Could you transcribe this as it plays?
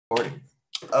Recording.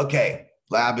 Okay,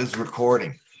 lab is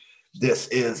recording. This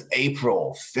is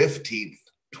April 15th,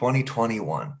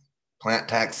 2021. Plant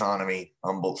Taxonomy,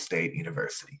 Humboldt State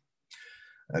University.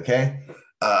 Okay,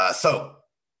 so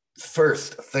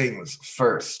first things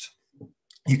first.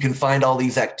 You can find all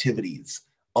these activities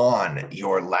on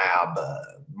your lab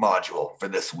module for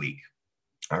this week.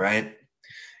 All right,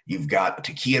 you've got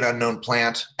to key an unknown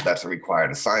plant. That's a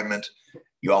required assignment.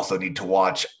 You also need to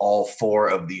watch all 4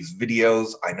 of these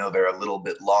videos. I know they're a little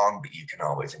bit long, but you can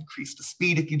always increase the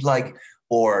speed if you'd like,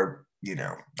 or,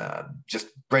 just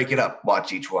break it up,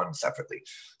 watch each one separately.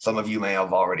 Some of you may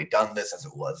have already done this as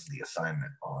it was the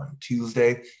assignment on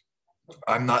Tuesday.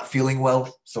 I'm not feeling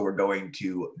well, so we're going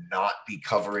to not be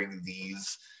covering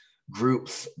these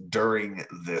groups during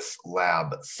this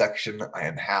lab section. I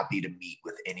am happy to meet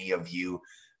with any of you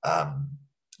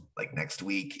like next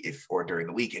week or during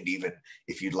the weekend, even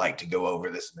if you'd like to go over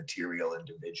this material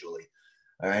individually.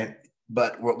 All right.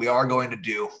 But what we are going to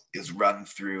do is run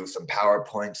through some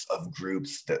PowerPoints of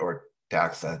groups or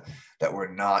taxa that were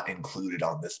not included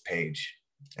on this page.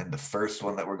 And the first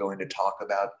one that we're going to talk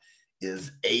about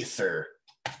is Acer.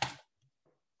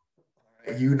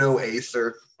 You know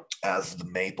Acer as the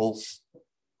maples,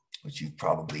 which you've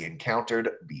probably encountered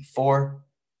before.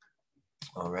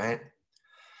 All right.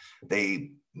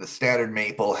 The standard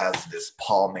maple has this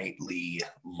palmately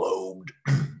lobed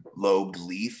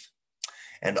leaf,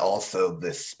 and also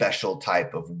this special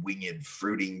type of winged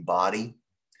fruiting body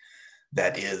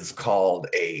that is called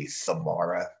a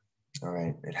samara. All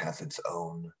right, it has its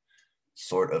own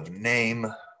sort of name.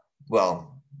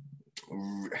 Well,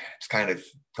 it's kind of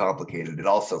complicated. It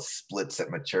also splits at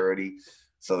maturity,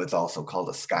 so it's also called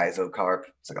a schizocarp.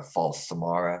 It's like a false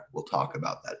samara. We'll talk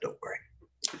about that, don't worry.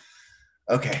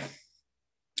 Okay.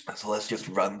 So let's just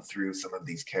run through some of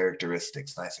these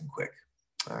characteristics nice and quick.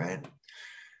 All right.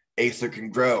 Acer can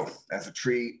grow as a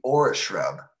tree or a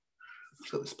shrub.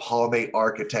 So this palmate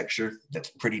architecture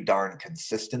that's pretty darn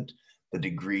consistent. The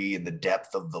degree and the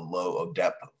depth of the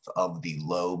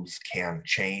lobes can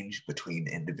change between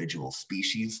individual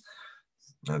species.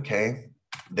 Okay.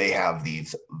 They have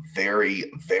these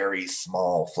very, very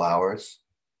small flowers.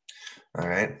 All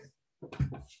right.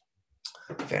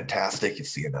 Fantastic. You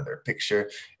see another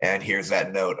picture. And here's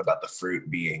that note about the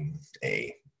fruit being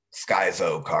a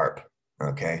schizocarp.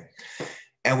 Okay.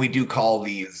 And we do call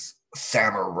these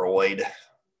samaroid,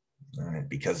 all right,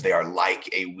 because they are like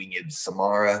a winged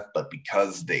samara, but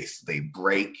because they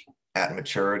break at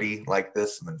maturity like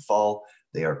this and then fall,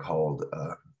 they are called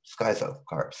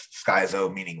schizocarps.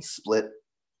 Schizo meaning split,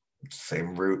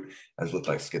 same root as with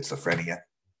like schizophrenia.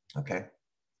 Okay.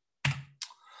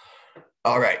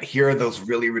 All right, here are those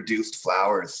really reduced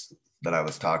flowers that I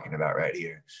was talking about right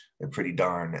here. They're pretty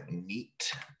darn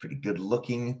neat, pretty good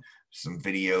looking. Some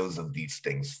videos of these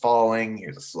things falling.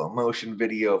 Here's a slow motion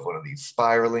video of one of these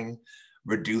spiraling.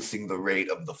 Reducing the rate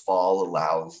of the fall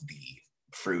allows the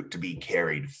fruit to be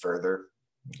carried further,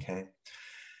 okay?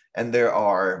 And there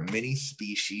are many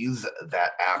species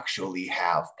that actually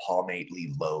have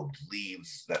palmately lobed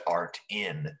leaves that aren't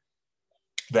in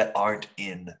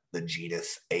the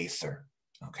genus Acer.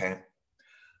 Okay,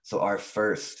 so our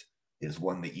first is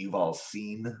one that you've all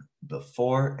seen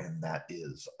before, and that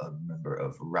is a member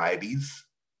of Ribes.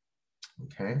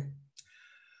 Okay,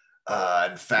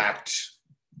 in fact,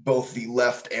 both the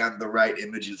left and the right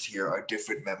images here are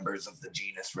different members of the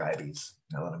genus Ribes.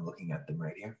 Now that I'm looking at them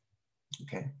right here.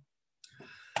 Okay,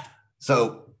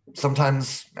 so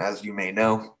sometimes, as you may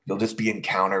know, you'll just be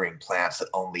encountering plants that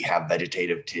only have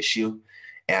vegetative tissue.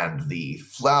 And the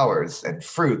flowers and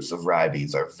fruits of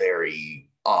Ribes are very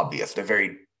obvious. They're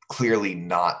very clearly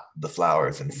not the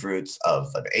flowers and fruits of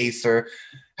an Acer.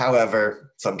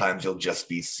 However, sometimes you'll just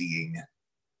be seeing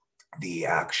the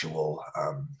actual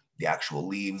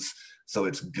leaves. So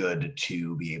it's good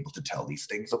to be able to tell these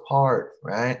things apart,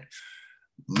 right?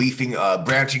 Leafing,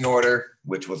 branching order,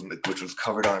 which was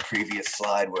covered on a previous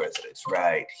slide. Where is it? It's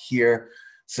right here.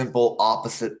 Simple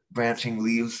opposite branching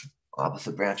leaves.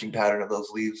 Opposite branching pattern of those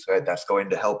leaves, right? That's going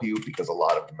to help you because a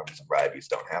lot of the members of Ribes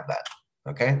don't have that,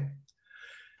 okay?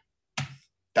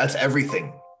 That's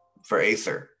everything for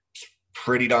Acer.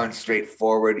 Pretty darn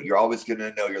straightforward. You're always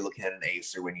gonna know you're looking at an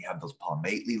Acer when you have those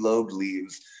palmately lobed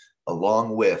leaves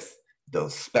along with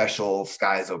those special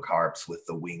schizocarps with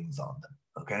the wings on them,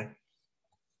 okay?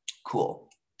 Cool.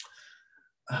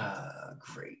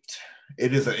 Great.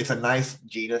 It's a nice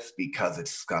genus because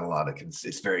it's got a lot of,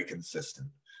 it's very consistent.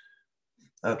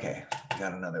 Okay,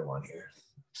 got another one here.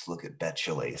 Let's look at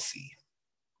Betulaceae.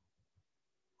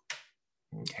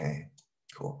 Okay,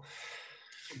 cool.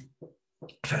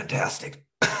 Fantastic.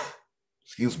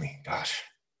 Excuse me, gosh.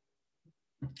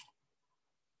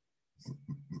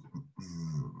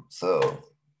 So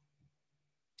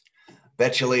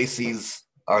Betulaceae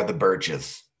are the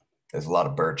birches. There's a lot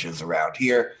of birches around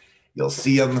here. You'll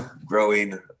see them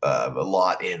growing a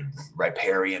lot in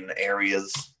riparian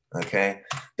areas. Okay,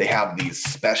 they have these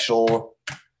special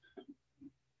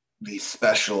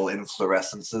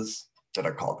inflorescences that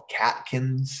are called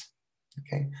catkins.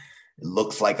 Okay, it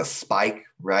looks like a spike,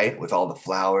 right, with all the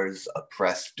flowers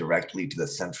pressed directly to the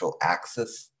central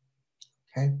axis.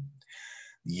 Okay,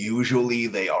 usually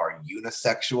they are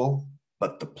unisexual,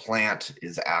 but the plant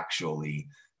is actually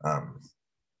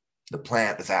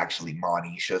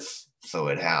monoecious, so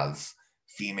it has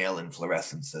female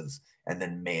inflorescences and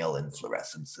then male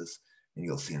inflorescences. And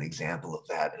you'll see an example of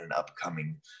that in an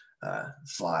upcoming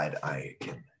slide, I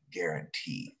can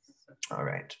guarantee. All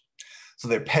right. So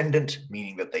they're pendant,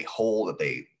 meaning that they hold, that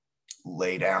they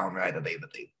lay down, right? That they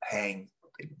hang,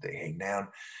 they hang down.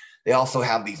 They also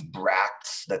have these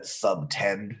bracts that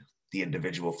subtend the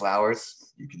individual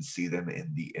flowers. You can see them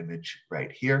in the image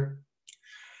right here.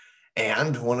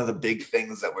 And one of the big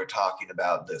things that we're talking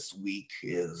about this week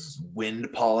is wind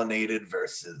pollinated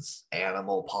versus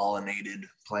animal pollinated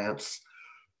plants.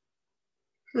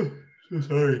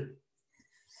 Sorry.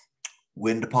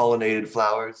 Wind pollinated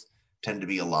flowers tend to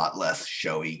be a lot less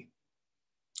showy,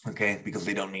 okay, because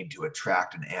they don't need to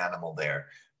attract an animal there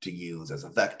to use as a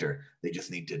vector. They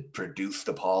just need to produce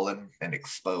the pollen and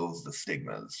expose the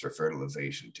stigmas for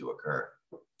fertilization to occur.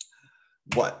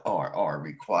 What are our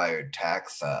required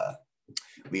taxa?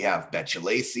 We have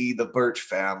Betulaceae, the birch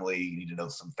family. You need to know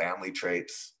some family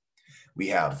traits. We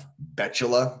have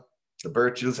Betula, the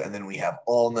birches, and then we have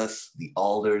Ulmus, the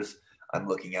alders. I'm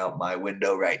looking out my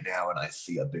window right now and I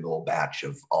see a big old batch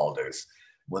of alders.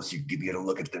 Once you get a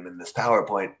look at them in this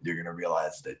PowerPoint, you're going to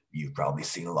realize that you've probably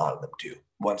seen a lot of them too.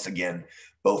 Once again,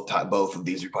 both of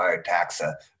these required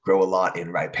taxa grow a lot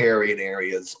in riparian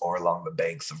areas or along the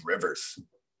banks of rivers.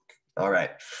 All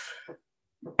right.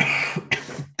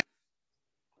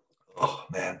 Oh,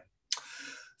 man.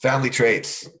 Family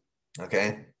traits,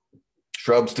 okay?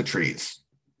 Shrubs to trees.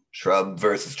 Shrub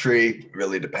versus tree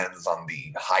really depends on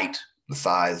the height, the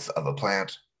size of a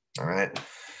plant, all right?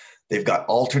 They've got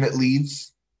alternate leaves.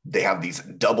 They have these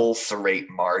double serrate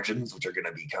margins, which are going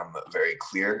to become very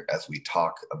clear as we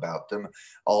talk about them.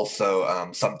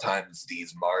 Also, sometimes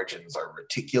these margins are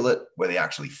reticulate, where they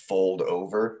actually fold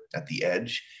over at the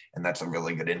edge, and that's a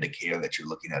really good indicator that you're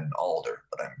looking at an alder,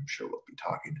 but I'm sure we'll be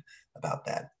talking about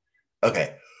that.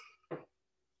 Okay.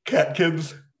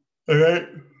 Catkins, all right,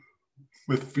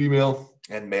 with female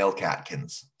and male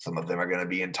catkins. Some of them are going to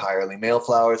be entirely male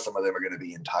flowers. Some of them are going to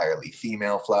be entirely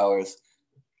female flowers.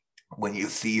 When you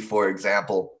see, for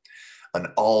example, an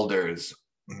alder's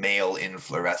male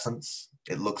inflorescence,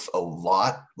 it looks a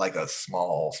lot like a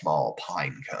small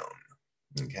pine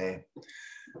cone, okay?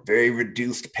 Very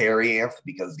reduced perianth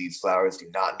because these flowers do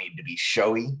not need to be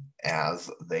showy as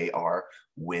they are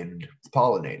wind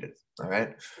pollinated, all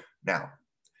right? Now,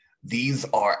 these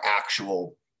are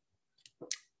actual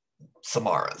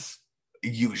samaras,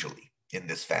 usually in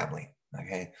this family,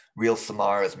 okay? Real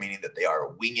samaras, meaning that they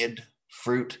are winged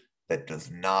fruit that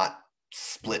does not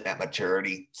split at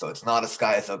maturity. So it's not a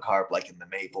schizocarp like in the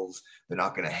maples. They're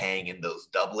not going to hang in those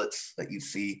doublets that you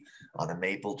see on a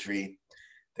maple tree.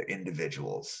 They're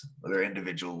individuals. They're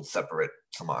individual separate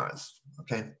samaras,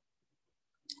 okay?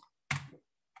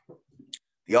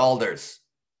 The alders,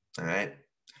 all right?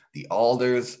 The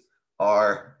alders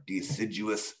are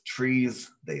deciduous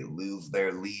trees. They lose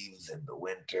their leaves in the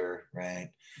winter, right?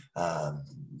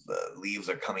 The leaves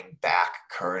are coming back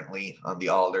currently on the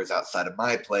alders outside of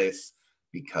my place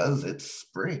because it's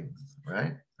spring,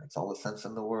 right? Makes all the sense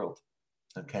in the world.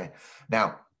 Okay.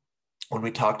 Now, when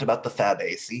we talked about the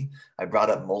Fabaceae, I brought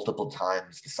up multiple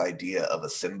times this idea of a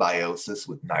symbiosis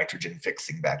with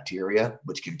nitrogen-fixing bacteria,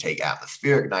 which can take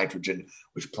atmospheric nitrogen,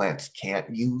 which plants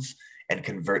can't use, and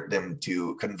convert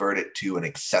it to an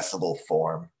accessible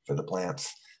form for the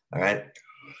plants. All right.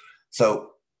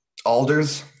 So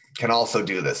alders can also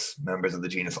do this. Members of the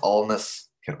genus Ulmus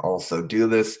can also do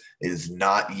this. It is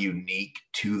not unique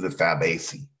to the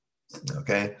Fabaceae.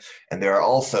 Okay. And there are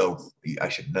also, I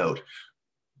should note,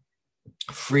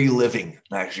 free living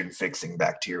nitrogen fixing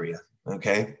bacteria.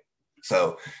 Okay.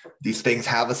 So these things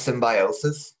have a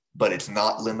symbiosis, but it's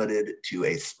not limited to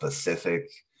a specific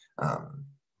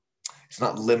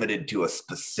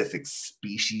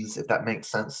species, if that makes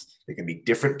sense. There can be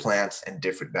different plants and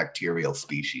different bacterial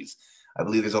species. I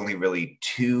believe there's only really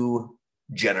 2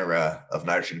 genera of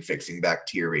nitrogen-fixing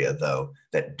bacteria, though,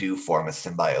 that do form a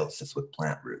symbiosis with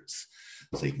plant roots.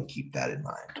 So you can keep that in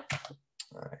mind.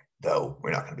 All right. Though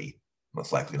we're not going to be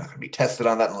most likely not going to be tested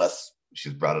on that unless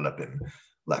she's brought it up in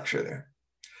lecture there.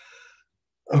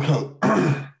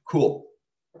 Okay, cool.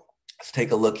 Let's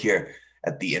take a look here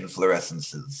at the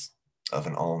inflorescences of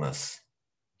an ulmus.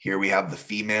 Here we have the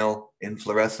female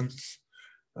inflorescence,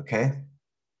 okay?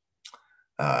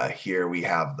 Here we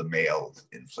have the male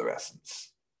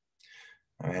inflorescence,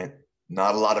 all right?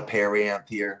 Not a lot of perianth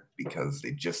here because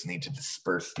they just need to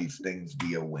disperse these things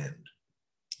via wind,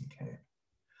 okay?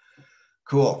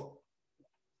 Cool.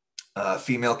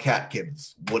 Female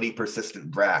catkins, woody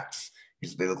persistent bracts.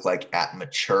 Here's what they look like at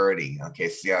maturity. Okay,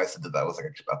 see how I said that was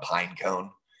like a pine cone,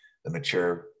 the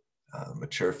mature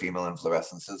female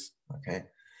inflorescences, okay?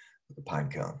 The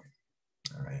pine cone,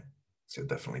 all right? So you'll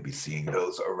definitely be seeing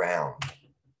those around.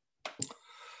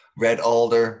 Red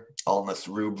alder, Ulmus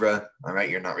rubra, all right?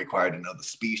 You're not required to know the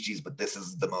species, but this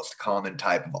is the most common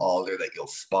type of alder that you'll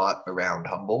spot around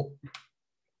Humboldt,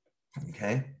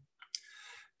 okay?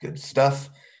 Good stuff.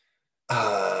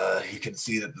 You can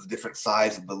see that the different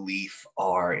sides of the leaf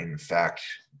are in fact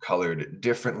colored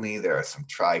differently. There are some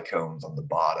trichomes on the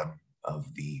bottom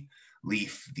of the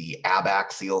leaf, the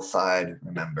abaxial side.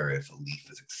 Remember, if a leaf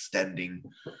is extending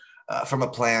from a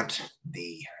plant,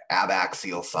 the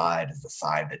abaxial side is the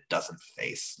side that doesn't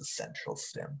face the central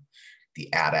stem. The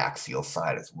adaxial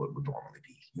side is what would normally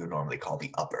be, you would normally call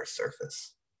the upper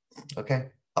surface. Okay,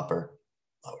 upper,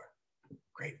 lower,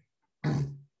 great.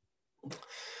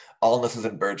 Ulmuses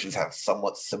and birches have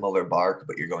somewhat similar bark,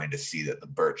 but you're going to see that the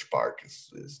birch bark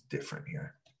is different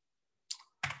here.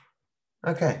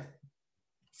 Okay,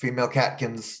 female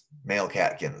catkins, male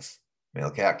catkins.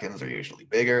 Male catkins are usually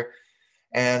bigger,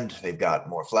 and they've got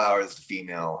more flowers. The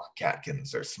female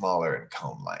catkins are smaller and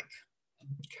cone-like.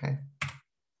 Okay.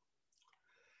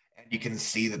 And you can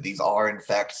see that these are, in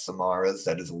fact, samaras.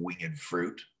 That is a winged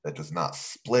fruit that does not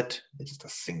split. It's just a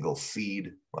single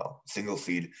seed. Well, single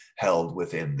seed held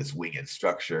within this winged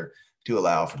structure to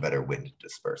allow for better wind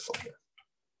dispersal here.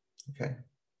 Okay,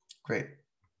 great.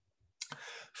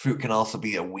 Fruit can also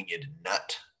be a winged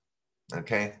nut.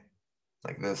 Okay,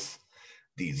 like this.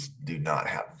 These do not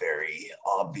have very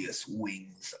obvious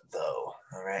wings though,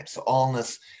 all right? So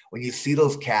ulmus, when you see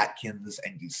those catkins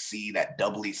and you see that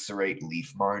doubly serrate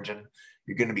leaf margin,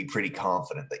 you're gonna be pretty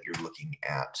confident that you're looking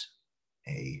at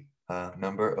a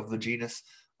member of the genus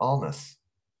ulmus.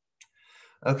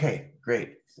 Okay,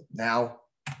 great. Now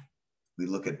we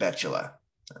look at betula,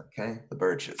 okay? The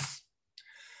birches.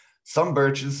 Some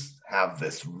birches have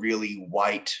this really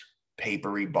white,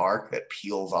 papery bark that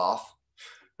peels off,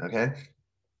 okay?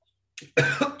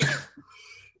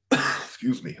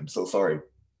 Excuse me, I'm so sorry.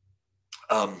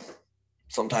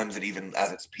 Sometimes it even,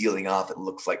 as it's peeling off, it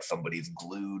looks like somebody's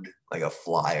glued like a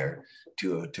flyer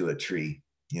to a tree,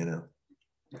 you know?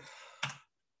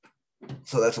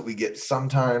 So that's what we get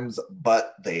sometimes,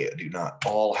 but they do not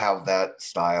all have that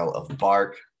style of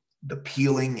bark. The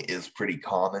peeling is pretty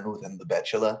common within the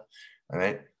betula, all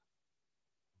right?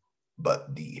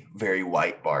 But the very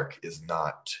white bark is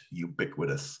not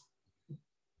ubiquitous.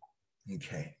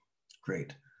 Okay,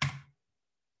 great.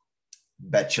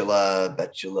 Betula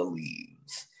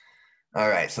leaves. All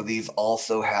right, so these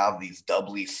also have these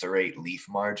doubly serrate leaf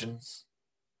margins.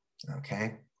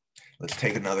 Okay, let's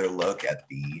take another look at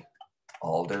the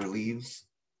alder leaves.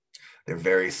 They're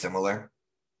very similar.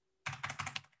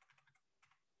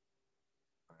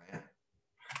 All right.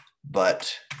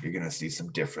 But you're gonna see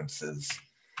some differences,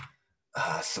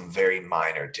 some very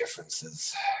minor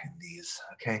differences in these,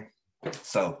 okay?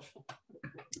 So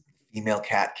female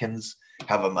catkins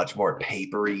have a much more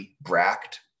papery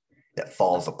bract that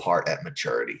falls apart at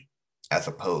maturity, as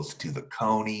opposed to the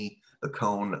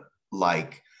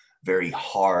cone-like, very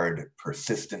hard,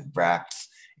 persistent bracts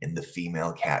in the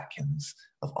female catkins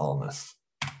of ulmus.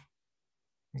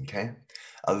 Okay.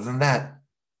 Other than that,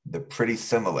 they're pretty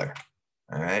similar.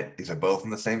 All right. These are both in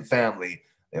the same family.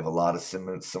 They have a lot of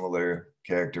similar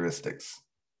characteristics.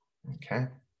 Okay.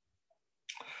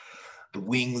 The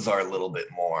wings are a little bit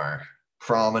more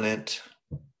prominent,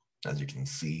 as you can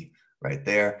see right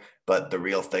there. But the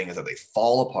real thing is that they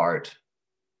fall apart.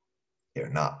 They're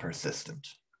not persistent.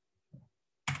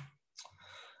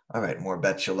 All right, more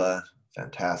betula.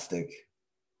 Fantastic.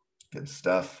 Good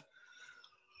stuff.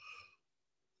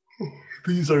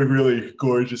 These are really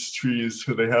gorgeous trees.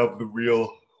 So they have the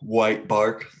real white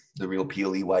bark, the real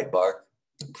peely white bark.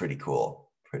 Pretty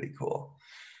cool. Pretty cool.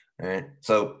 All right.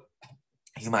 So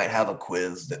you might have a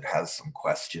quiz that has some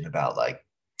question about like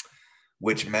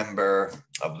which member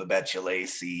of the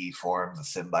Betulaceae forms a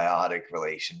symbiotic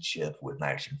relationship with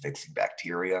nitrogen-fixing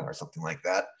bacteria or something like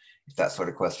that. If that sort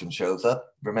of question shows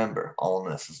up, remember,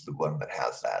 ulmus is the one that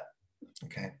has that.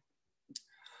 Okay,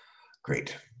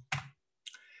 great.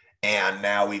 And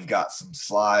now we've got some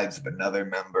slides of another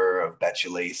member of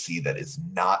Betulaceae that is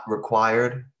not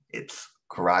required. It's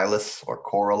Corylus or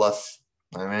Corylus,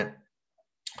 all right?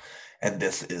 And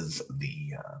this is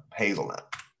the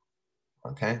hazelnut,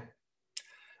 okay?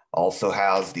 Also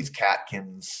has these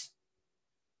catkins,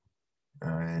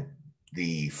 all right?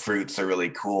 The fruits are really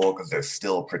cool because they're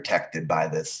still protected by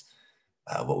this,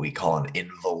 what we call an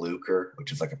involucre,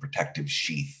 which is like a protective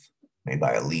sheath made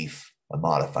by a leaf, a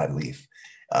modified leaf.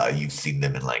 You've seen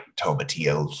them in like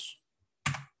tomatillos,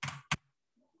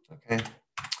 okay?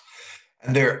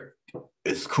 And there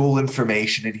is cool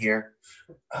information in here,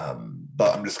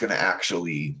 but I'm just going to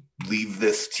actually leave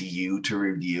this to you to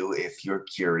review if you're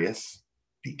curious,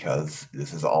 because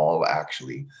this is all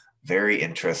actually very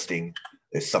interesting.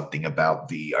 There's something about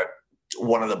the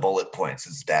one of the bullet points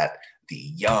is that the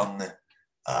young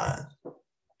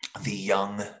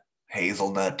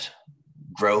hazelnut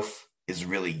growth is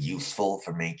really useful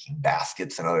for making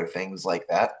baskets and other things like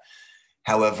that.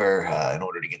 However, in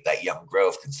order to get that young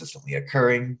growth consistently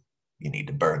occurring, you need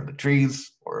to burn the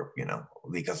trees, or,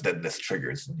 because then this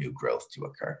triggers new growth to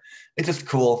occur. It's just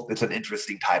cool. It's an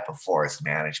interesting type of forest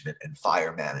management and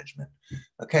fire management.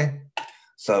 Okay.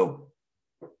 So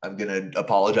I'm going to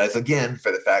apologize again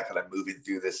for the fact that I'm moving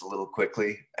through this a little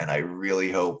quickly. And I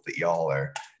really hope that y'all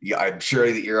are, I'm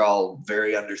sure that you're all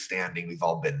very understanding. We've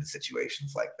all been in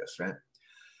situations like this, right?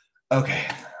 Okay,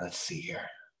 let's see here.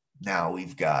 Now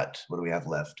we've got, what do we have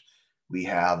left? We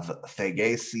have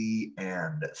Fagaceae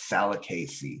and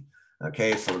Salicaceae.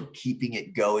 Okay, so we're keeping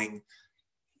it going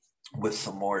with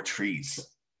some more trees.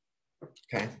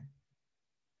 Okay.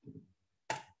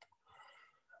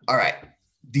 All right.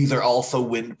 These are also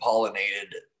wind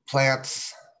pollinated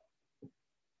plants,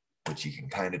 which you can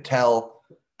kind of tell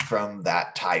from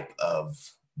that type of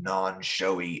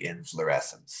non-showy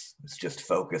inflorescence. It's just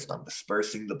focused on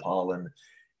dispersing the pollen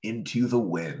into the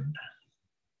wind.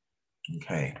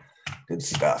 Okay, good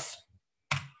stuff.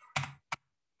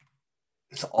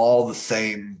 It's all the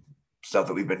same stuff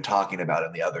that we've been talking about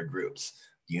in the other groups.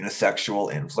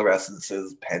 Unisexual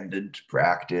inflorescences, pendant,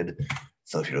 bracted,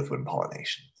 associated with wind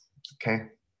pollination. Okay,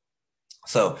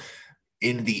 so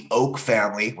in the oak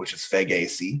family, which is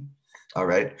Fagaceae, all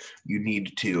right, you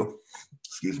need to,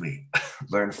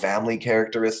 learn family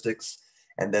characteristics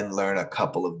and then learn a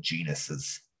couple of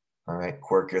genuses. All right,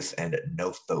 Quercus and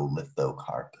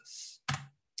Notholithocarpus.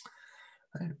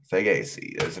 Right,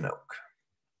 Fagaceae, there's an oak.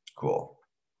 Cool.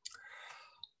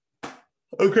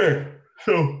 Okay,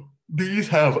 so these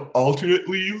have alternate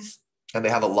leaves, and they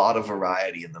have a lot of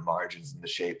variety in the margins and the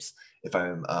shapes. If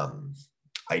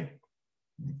I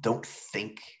don't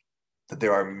think that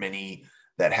there are many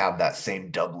that have that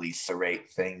same doubly serrate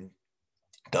thing,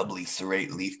 doubly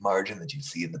serrate leaf margin that you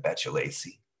see in the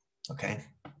Betulaceae. Okay.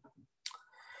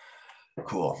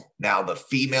 Cool. Now the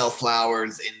female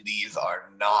flowers in these are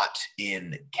not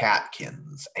in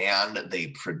catkins, and they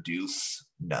produce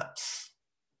nuts.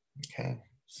 Okay,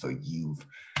 so you've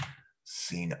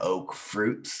seen oak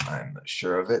fruits, I'm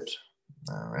sure of it.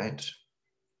 All right.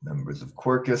 Members of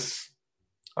Quercus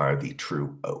are the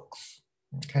true oaks.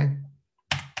 Okay.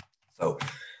 So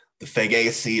the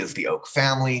Fagaceae is the oak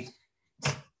family,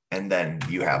 and then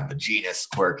you have the genus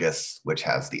Quercus, which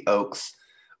has the oaks.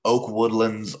 Oak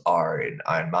woodlands are, in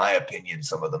my opinion,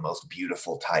 some of the most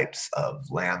beautiful types of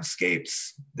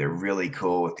landscapes. They're really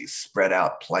cool with these spread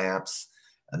out plants,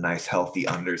 a nice healthy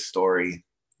understory,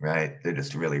 right? They're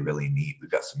just really, really neat. We've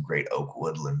got some great oak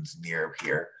woodlands near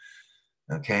here.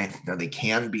 Okay, now they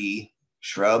can be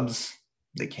shrubs,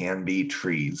 they can be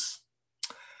trees.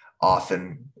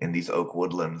 Often in these oak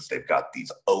woodlands, they've got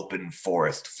these open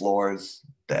forest floors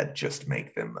that just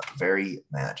make them very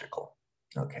magical.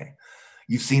 Okay,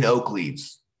 you've seen oak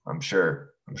leaves. I'm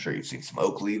sure you've seen some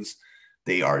oak leaves.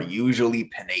 They are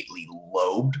usually pinnately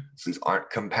lobed. So these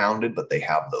aren't compounded, but they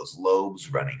have those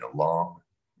lobes running along.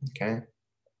 Okay.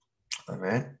 All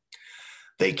right.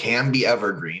 They can be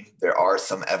evergreen. There are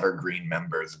some evergreen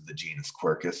members of the genus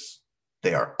Quercus.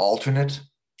 They are alternate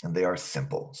and they are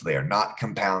simple. So they are not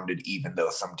compounded, even though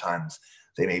sometimes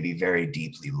they may be very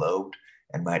deeply lobed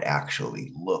and might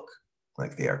actually look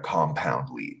like they are compound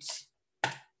leaves.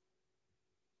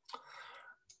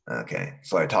 Okay,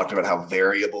 so I talked about how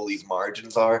variable these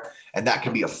margins are, and that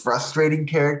can be a frustrating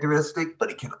characteristic,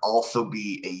 but it can also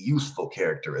be a useful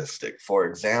characteristic. For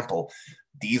example,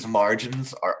 these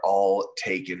margins are all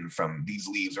taken from, these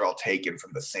leaves are all taken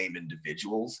from the same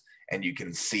individuals, and you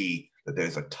can see that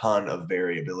there's a ton of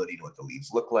variability in what the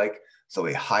leaves look like. So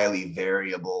a highly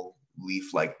variable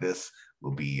leaf like this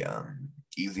will be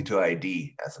easy to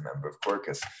ID as a member of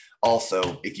Quercus.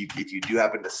 Also, if you do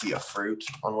happen to see a fruit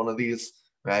on one of these,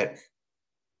 right?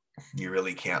 You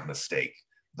really can't mistake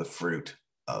the fruit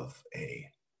of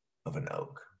an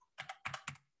oak.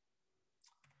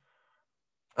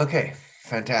 Okay,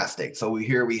 fantastic. So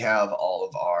here we have all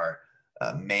of our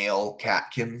male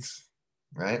catkins,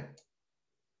 right?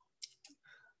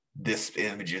 This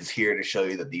image is here to show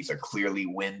you that these are clearly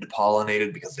wind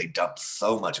pollinated because they dump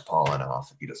so much pollen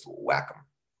off if you just whack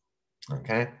them.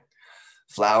 Okay.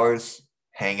 Flowers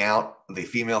hang out, the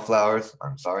female flowers,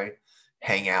 I'm sorry,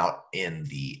 hang out in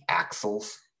the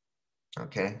axils.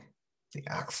 Okay. The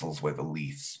axils where the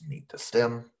leaves meet the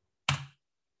stem.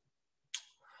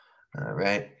 All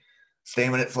right.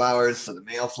 Staminate flowers, so the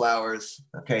male flowers,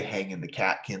 okay, hang in the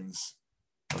catkins.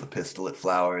 The pistillate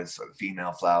flowers or the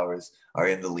female flowers are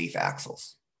in the leaf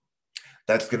axils.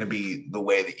 That's going to be the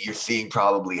way that you're seeing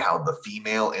probably how the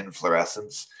female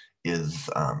inflorescence is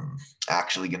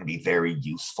actually going to be very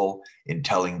useful in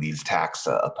telling these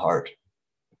taxa apart.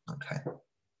 Okay.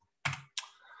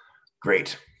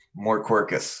 Great. More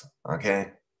quercus.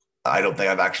 Okay. I don't think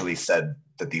I've actually said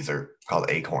that these are called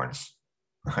acorns.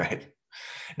 All right.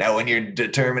 Now, when you're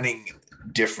determining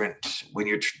when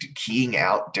you're keying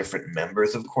out different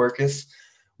members of quercus,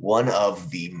 one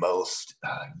of the most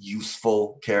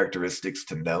useful characteristics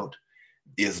to note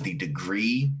is the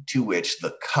degree to which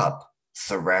the cup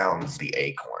surrounds the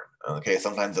acorn. Okay,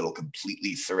 sometimes it'll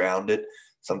completely surround it.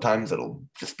 Sometimes it'll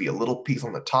just be a little piece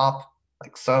on the top,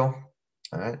 like so.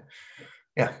 All right.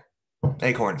 Yeah,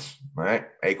 acorns. All right,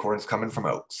 acorns coming from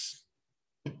oaks.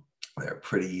 They're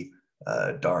pretty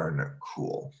darn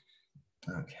cool.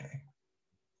 Okay.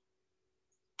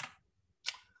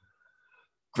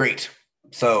 Great.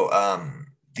 So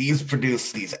these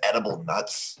produce these edible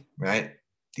nuts, right?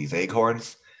 These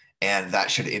acorns. And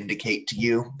that should indicate to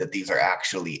you that these are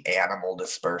actually animal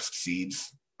dispersed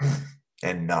seeds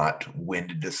and not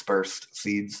wind dispersed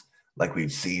seeds like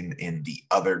we've seen in the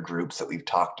other groups that we've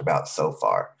talked about so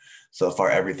far. So far,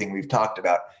 everything we've talked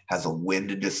about has a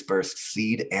wind dispersed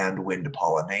seed and wind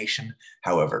pollination.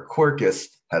 However, quercus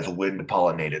has wind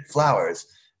pollinated flowers,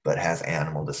 but has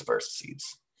animal dispersed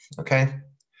seeds. Okay?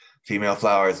 Female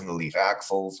flowers in the leaf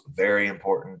axils, very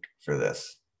important for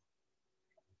this.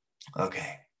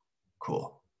 Okay,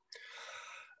 cool.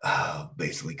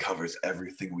 Basically covers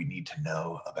everything we need to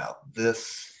know about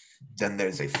this. Then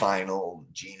there's a final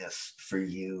genus for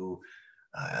you,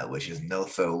 which is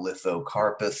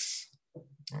Notholithocarpus.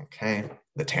 Okay,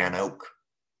 the tan oak.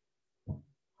 All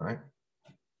right.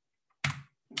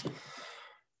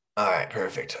 All right,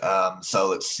 perfect. So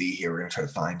let's see here. We're going to try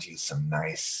to find you some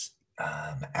nice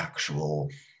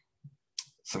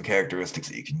some characteristics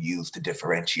that you can use to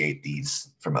differentiate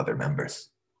these from other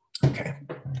members. Okay,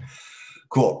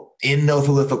 cool. In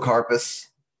Notholithocarpus,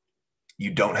 you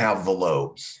don't have the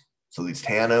lobes. So these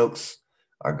tan oaks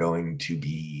are going to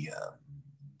be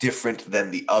different than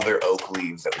the other oak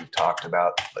leaves that we've talked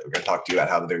about. We're going to talk to you about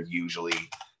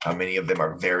how many of them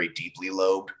are very deeply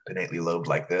lobed, pinnately lobed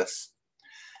like this.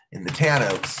 In the tan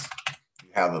oaks, you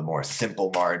have a more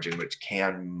simple margin, which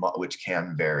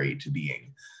can vary to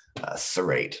being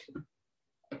serrate.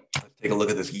 Let's take a look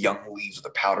at this young leaves with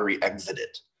a powdery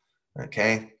exudate.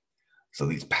 Okay, so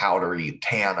these powdery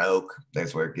tan oak,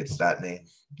 that's where it gets that name.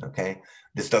 Okay,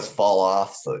 this does fall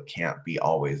off, so you can't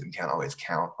always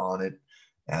count on it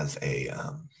as a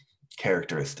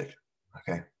characteristic.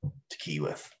 Okay, to key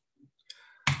with.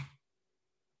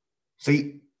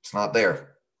 See, it's not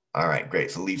there. All right,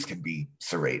 great. So leaves can be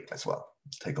serrate as well.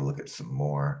 Let's take a look at some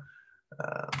more.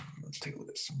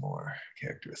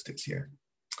 Characteristics here.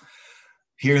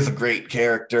 Here's a great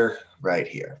character right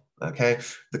here. Okay,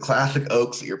 the classic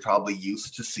oaks that you're probably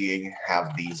used to seeing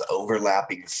have these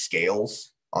overlapping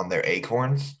scales on their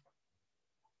acorns.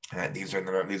 And these are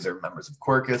members of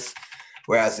quercus,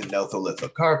 whereas in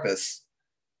Notholithocarpus,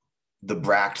 the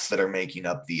bracts that are making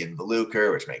up the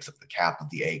involucre, which makes up the cap of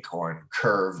the acorn,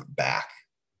 curve back.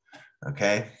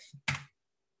 Okay,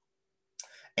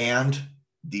 and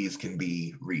these can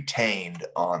be retained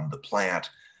on the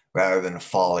plant rather than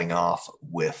falling off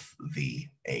with the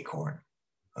acorn.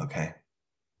 Okay.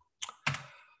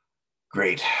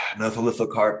 Great.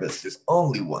 Notholithocarpus, there's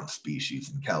only one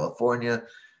species in California.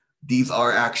 These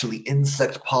are actually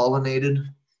insect pollinated.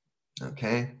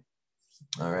 Okay.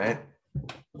 All right.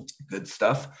 Good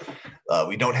stuff.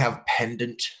 We don't have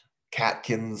pendant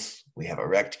catkins. We have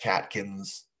erect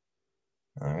catkins.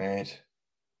 All right.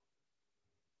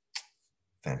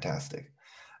 Fantastic.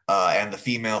 And the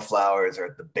female flowers are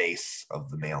at the base of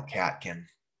the male catkin.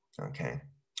 Okay.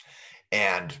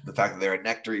 And the fact that there are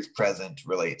nectaries present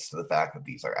relates to the fact that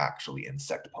these are actually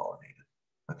insect pollinated.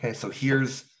 Okay, so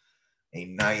here's a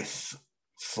nice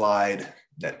slide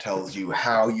that tells you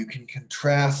how you can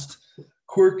contrast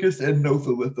Quercus and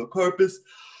Notholithocarpus,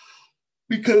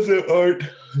 because there aren't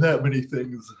that many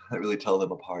things that really tell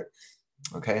them apart.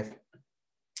 Okay,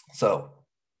 so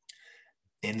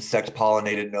insect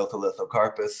pollinated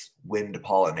Notholithocarpus, wind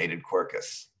pollinated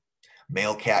Quercus.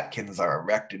 Male catkins are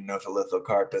erect in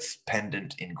Notholithocarpus,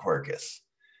 pendant in Quercus.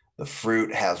 The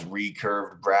fruit has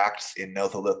recurved bracts in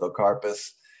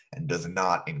Notholithocarpus and does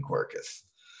not in Quercus.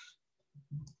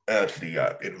 That's the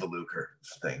involucre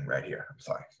thing right here. I'm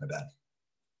sorry, my bad.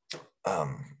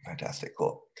 Fantastic,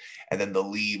 cool. And then the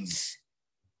leaves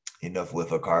in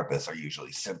Notholithocarpus are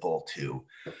usually simple to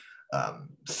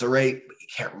serrate, but you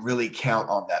can't really count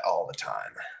on that all the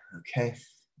time. Okay,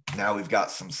 now we've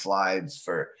got some slides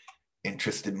for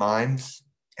interested minds.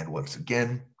 And once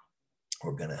again,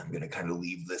 I'm gonna kind of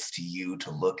leave this to you to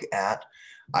look at.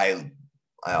 I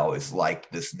always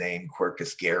liked this name,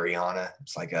 Quercus Garyana.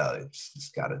 It's like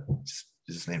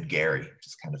just named Gary,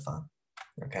 just kind of fun.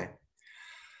 Okay,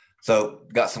 so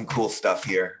got some cool stuff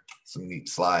here, some neat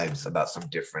slides about some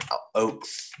different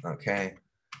oaks. Okay,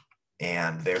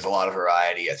 and there's a lot of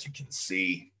variety, as you can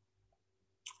see.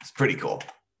 It's pretty cool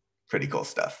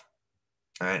stuff.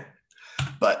 All right.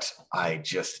 But I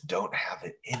just don't have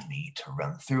it in me to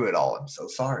run through it all. I'm so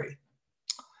sorry.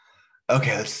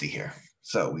 Okay, let's see here.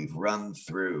 So we've run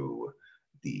through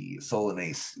the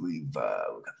Solanaceae. We've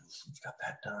got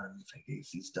that done.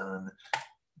 Fagaceae's done.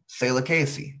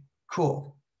 Salicaceae.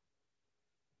 Cool.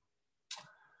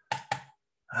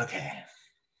 Okay.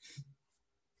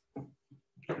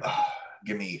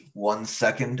 Give me 1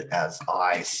 second as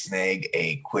I snag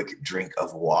a quick drink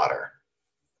of water.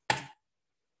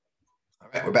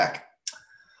 All right, we're back.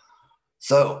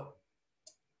 So,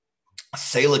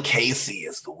 Salicaceae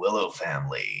is the willow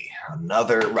family,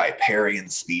 another riparian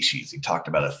species. We talked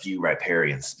about a few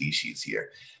riparian species here.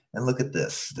 And look at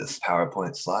this. This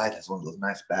PowerPoint slide has one of those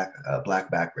nice black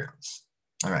backgrounds.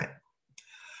 All right,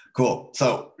 cool.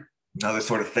 So, another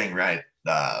sort of thing, right?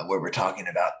 Where we're talking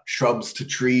about shrubs to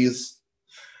trees.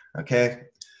 Okay,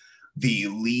 the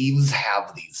leaves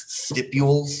have these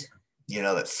stipules, you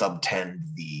know, that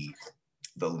subtend the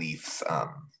leaf's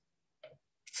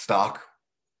stalk,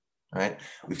 right?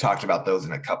 We've talked about those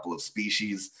in a couple of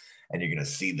species, and you're going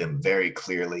to see them very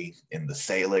clearly in the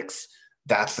salix.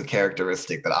 That's the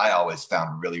characteristic that I always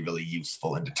found really, really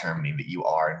useful in determining that you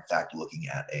are, in fact, looking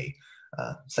at a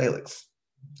salix,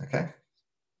 okay?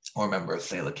 Or a member of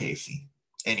Salicaceae.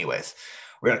 Anyways,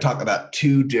 we're going to talk about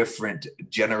two different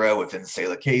genera within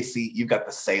Salicaceae. You've got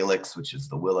the salix, which is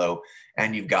the willow,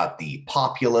 and you've got the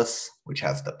populus, which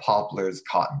has the poplars,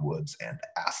 cottonwoods, and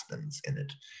aspens in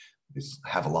it. These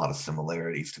have a lot of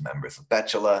similarities to members of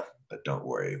Betula, but don't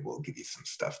worry, we'll give you some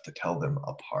stuff to tell them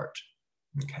apart.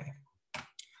 Okay,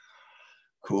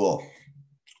 cool.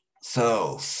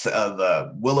 So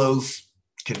the willows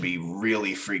can be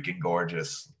really freaking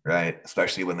gorgeous, right?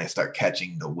 Especially when they start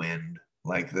catching the wind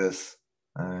like this.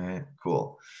 All right,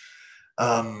 cool.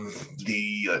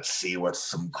 Let's see what's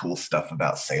some cool stuff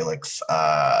about salix.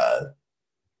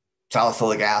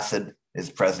 Salicylic acid is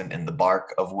present in the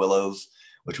bark of willows,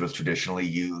 which was traditionally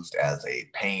used as a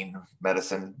pain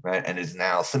medicine, right? And is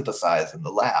now synthesized in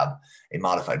the lab. A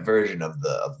modified version of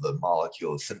the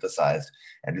molecule is synthesized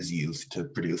and is used to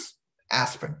produce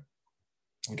aspirin.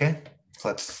 Okay, so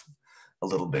that's a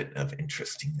little bit of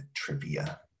interesting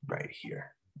trivia right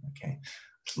here. Okay,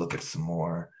 let's look at some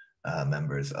more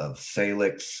members of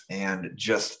salix. And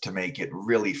just to make it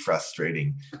really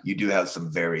frustrating, you do have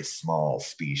some very small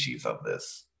species of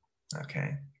this.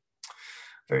 Okay,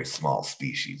 very small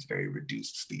species, very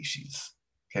reduced species.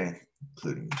 Okay,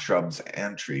 including shrubs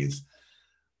and trees.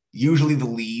 Usually the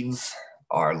leaves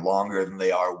are longer than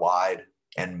they are wide.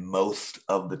 And most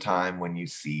of the time when you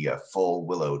see a full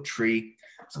willow tree,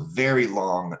 it's a very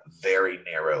long, very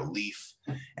narrow leaf.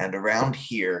 And around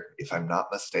here, if I'm not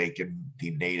mistaken,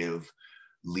 the native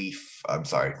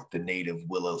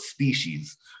willow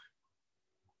species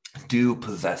do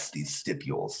possess these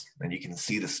stipules. And you can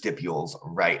see the stipules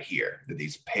right here. They're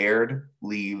these paired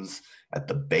leaves at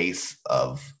the base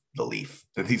of the leaf.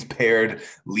 They're these paired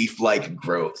leaf-like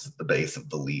growths at the base of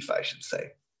the leaf, I should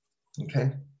say.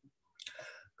 Okay.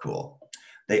 Cool.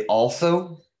 They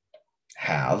also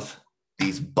have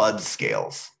these bud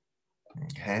scales.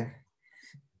 Okay.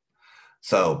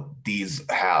 So these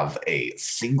have a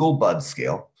single bud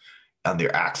scale on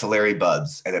their axillary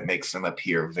buds, and it makes them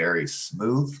appear very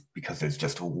smooth because there's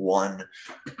just one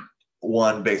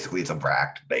basically, it's a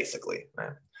bract, basically,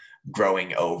 right,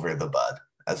 growing over the bud,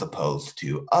 as opposed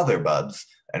to other buds.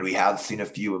 And we have seen a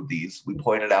few of these. We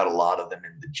pointed out a lot of them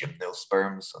in the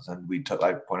gymnosperms. And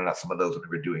I pointed out some of those when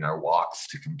we were doing our walks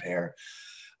to compare.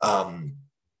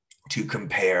 to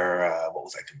compare, what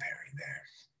was I comparing there?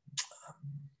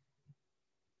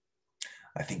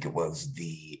 I think it was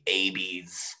the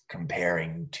ABs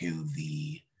comparing to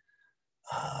the,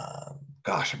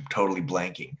 gosh, I'm totally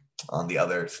blanking on the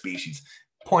other species.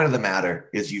 Point of the matter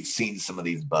is you've seen some of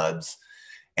these buds,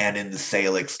 and in the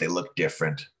salix, they look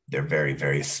different. They're very,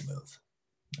 very smooth,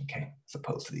 okay, as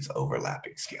opposed to these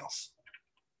overlapping scales.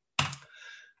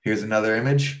 Here's another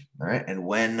image, all right, and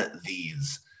when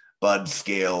these bud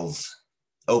scales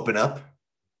open up,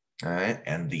 all right,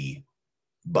 and the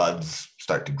buds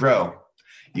start to grow,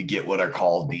 you get what are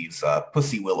called these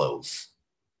pussy willows.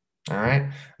 All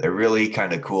right, they're really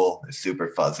kind of cool. They're super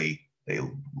fuzzy. They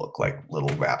look like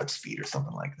little rabbit's feet or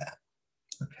something like that.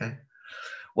 Okay.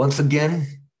 Once again,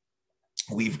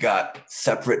 we've got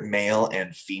separate male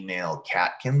and female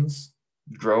catkins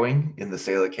growing in the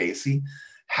Salicaceae.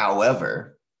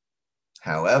 However,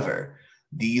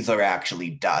 these are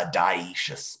actually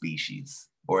dioecious species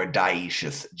or a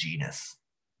dioecious genus.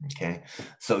 Okay,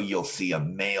 so you'll see a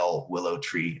male willow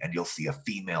tree and you'll see a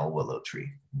female willow tree.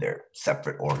 They're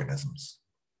separate organisms.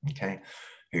 Okay,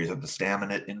 here's what the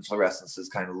staminate inflorescences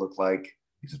kind of look like.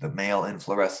 These are the male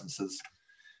inflorescences.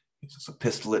 These are what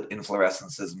pistillate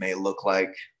inflorescences may look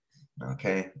like.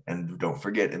 Okay, and don't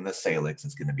forget in the salix,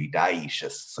 it's going to be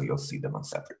dioecious, so you'll see them on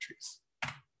separate trees.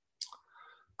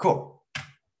 Cool.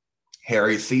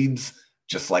 Hairy seeds,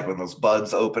 just like when those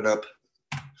buds open up.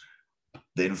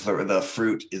 The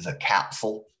fruit is a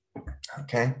capsule,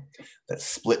 okay, that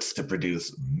splits to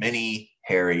produce many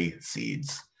hairy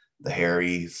seeds. The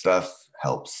hairy stuff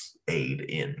helps aid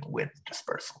in wind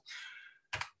dispersal.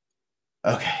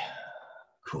 Okay,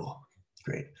 cool,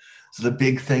 great. So the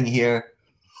big thing here,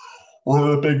 one of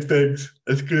the big things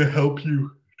that's going to help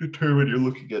you determine you're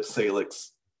looking at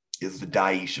salix is the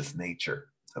dioecious nature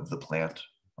of the plant,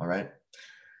 all right?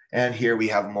 And here we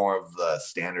have more of the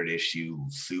standard issue,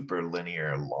 super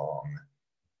linear, long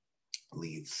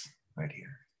leaves right here.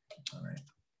 All right,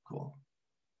 cool.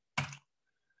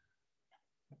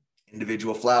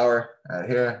 Individual flower out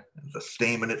here, the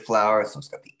staminate flower. So it's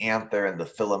got the anther and the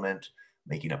filament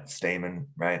making up the stamen,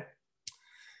 right?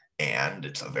 And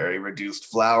it's a very reduced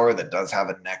flower that does have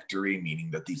a nectary, meaning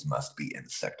that these must be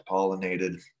insect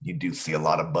pollinated. You do see a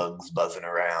lot of bugs buzzing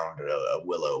around a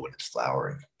willow when it's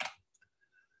flowering.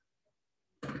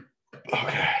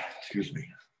 Okay, excuse me.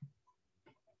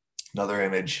 Another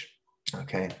image,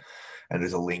 okay? And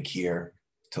there's a link here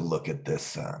to look at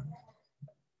this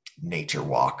nature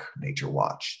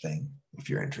watch thing if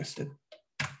you're interested.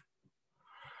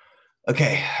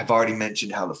 Okay, I've already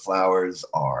mentioned how the flowers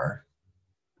are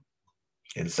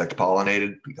insect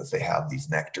pollinated because they have these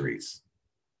nectaries.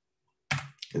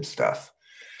 Good stuff.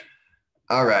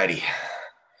 All righty.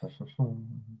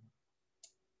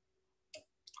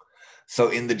 So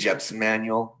in the Jepson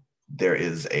manual, there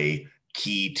is a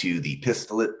key to the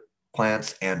pistillate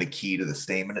plants and a key to the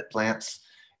staminate plants.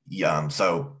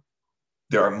 So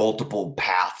there are multiple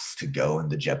paths to go in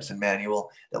the Jepson manual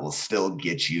that will still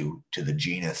get you to the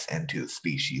genus and to the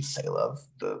species, say, of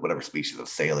the whatever species of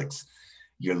salix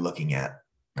you're looking at.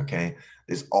 Okay.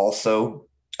 There's also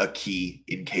a key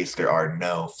in case there are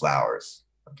no flowers.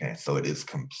 Okay. So it is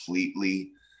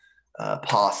completely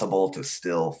possible to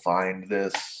still find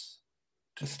this,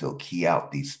 to still key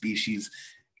out these species,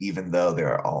 even though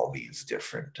there are all these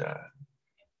different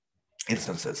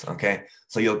instances. Okay.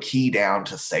 So you'll key down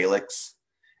to salix,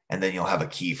 and then you'll have a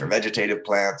key for vegetative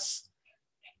plants,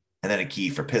 and then a key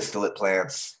for pistillate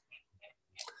plants,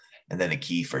 and then a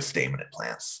key for staminate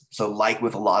plants. So like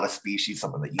with a lot of species,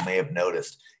 something that you may have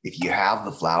noticed, if you have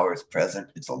the flowers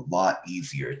present, it's a lot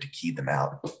easier to key them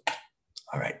out.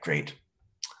 All right, great.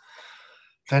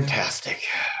 Fantastic.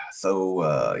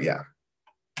 So yeah.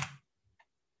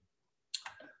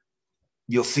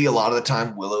 You'll see a lot of the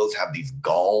time willows have these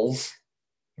galls,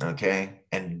 okay?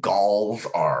 And galls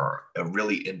are a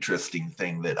really interesting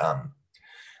thing that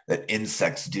that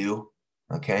insects do,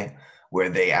 okay? Where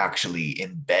they actually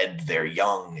embed their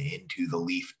young into the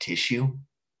leaf tissue,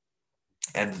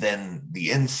 and then the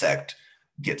insect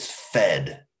gets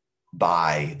fed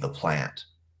by the plant.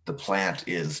 The plant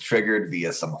is triggered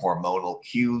via some hormonal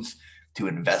cues to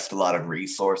invest a lot of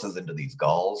resources into these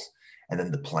galls, and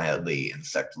then the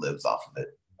insect lives off of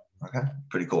it. Okay,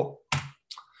 pretty cool.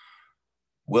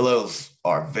 Willows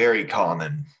are very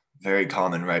common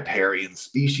riparian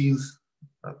species.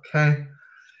 Okay,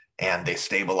 and they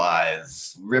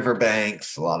stabilize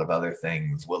riverbanks, a lot of other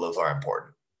things. Willows are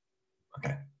important.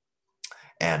 Okay,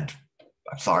 and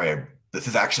I'm sorry, this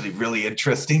is actually really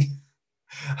interesting.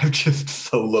 I'm just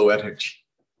so low energy.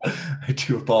 I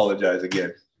do apologize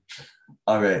again.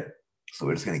 All right, so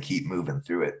we're just gonna keep moving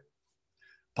through it.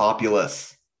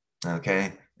 Populus,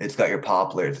 okay? It's got your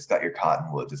poplars, it's got your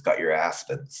cottonwoods, it's got your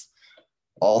aspens.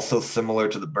 Also similar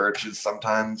to the birches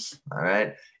sometimes, all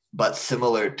right? But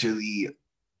similar to the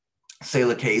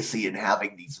Salicaceae in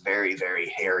having these very, very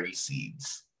hairy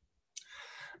seeds.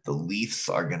 The leaves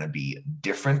are going to be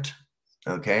different,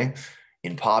 okay?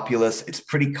 In Populus, it's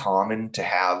pretty common to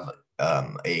have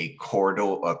a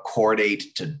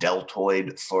cordate to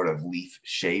deltoid sort of leaf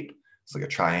shape. It's like a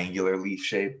triangular leaf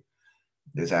shape.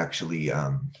 There's actually,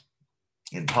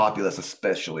 in Populus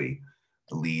especially,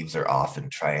 the leaves are often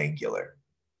triangular,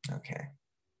 okay?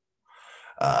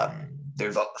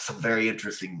 There's some very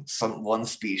interesting, one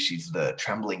species, the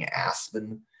trembling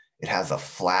aspen, it has a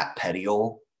flat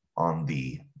petiole on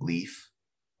the leaf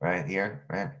right here,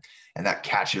 right? And that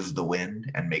catches the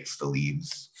wind and makes the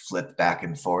leaves flip back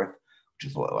and forth, which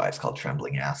is why it's called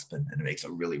trembling aspen. And it makes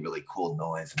a really, really cool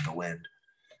noise in the wind.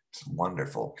 It's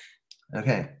wonderful.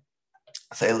 Okay.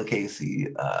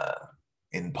 Salicaceae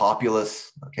in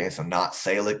Populus, okay, so not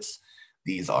salix.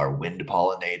 These are wind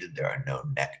pollinated. There are no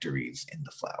nectaries in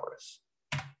the flowers.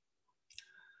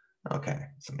 Okay,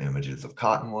 some images of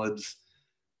cottonwoods.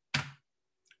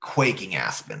 Quaking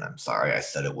aspen. I'm sorry, I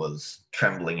said it was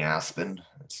trembling aspen.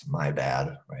 It's my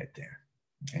bad right there.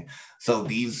 Okay, so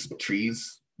these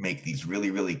trees make these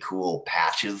really, really cool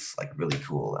patches, like really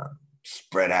cool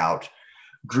spread out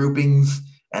groupings.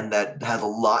 And that has a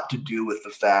lot to do with the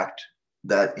fact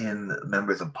that in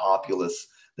members of Populus,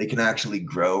 they can actually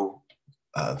grow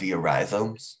via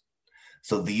rhizomes.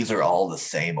 So these are all the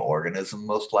same organism,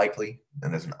 most likely.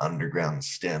 And there's an underground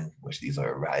stem, which these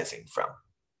are arising from.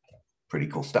 Pretty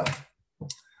cool stuff.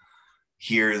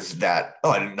 Here's that.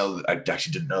 Oh, I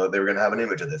actually didn't know they were going to have an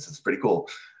image of this. It's pretty cool.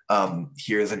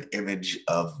 Here's an image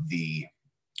of the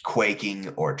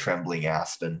quaking or trembling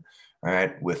aspen, all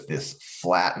right, with this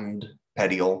flattened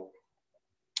petiole,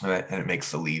 all right, and it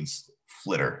makes the leaves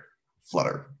flutter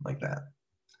like that.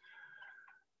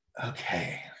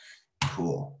 Okay,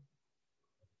 cool.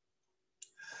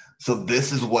 So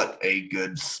this is what a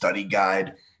good study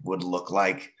guide would look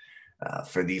like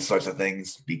for these sorts of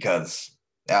things, because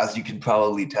as you can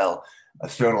probably tell,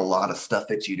 I've thrown a lot of stuff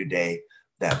at you today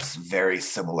that's very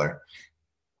similar.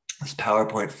 This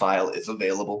PowerPoint file is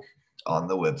available on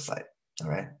the website, all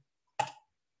right?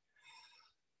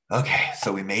 Okay,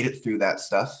 so we made it through that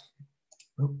stuff.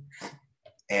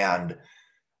 And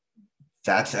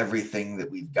that's everything that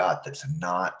we've got that's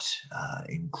not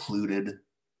included.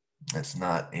 That's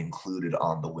not included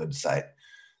on the website.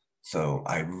 So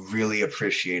I really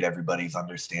appreciate everybody's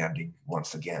understanding.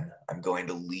 Once again, I'm going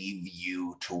to leave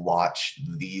you to watch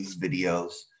these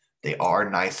videos. They are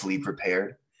nicely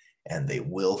prepared and they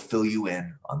will fill you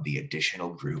in on the additional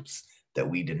groups that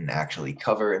we didn't actually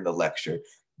cover in the lecture.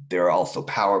 There are also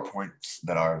PowerPoints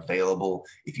that are available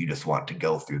if you just want to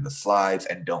go through the slides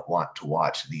and don't want to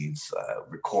watch these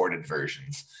recorded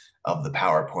versions of the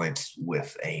PowerPoints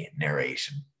with a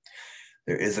narration.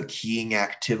 There is a keying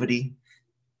activity,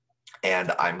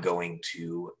 and I'm going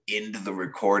to end the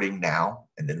recording now,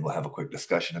 and then we'll have a quick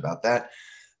discussion about that.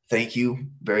 Thank you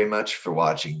very much for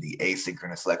watching the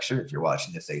asynchronous lecture, if you're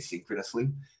watching this asynchronously,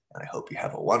 and I hope you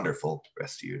have a wonderful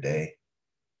rest of your day.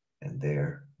 And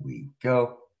there we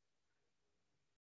go.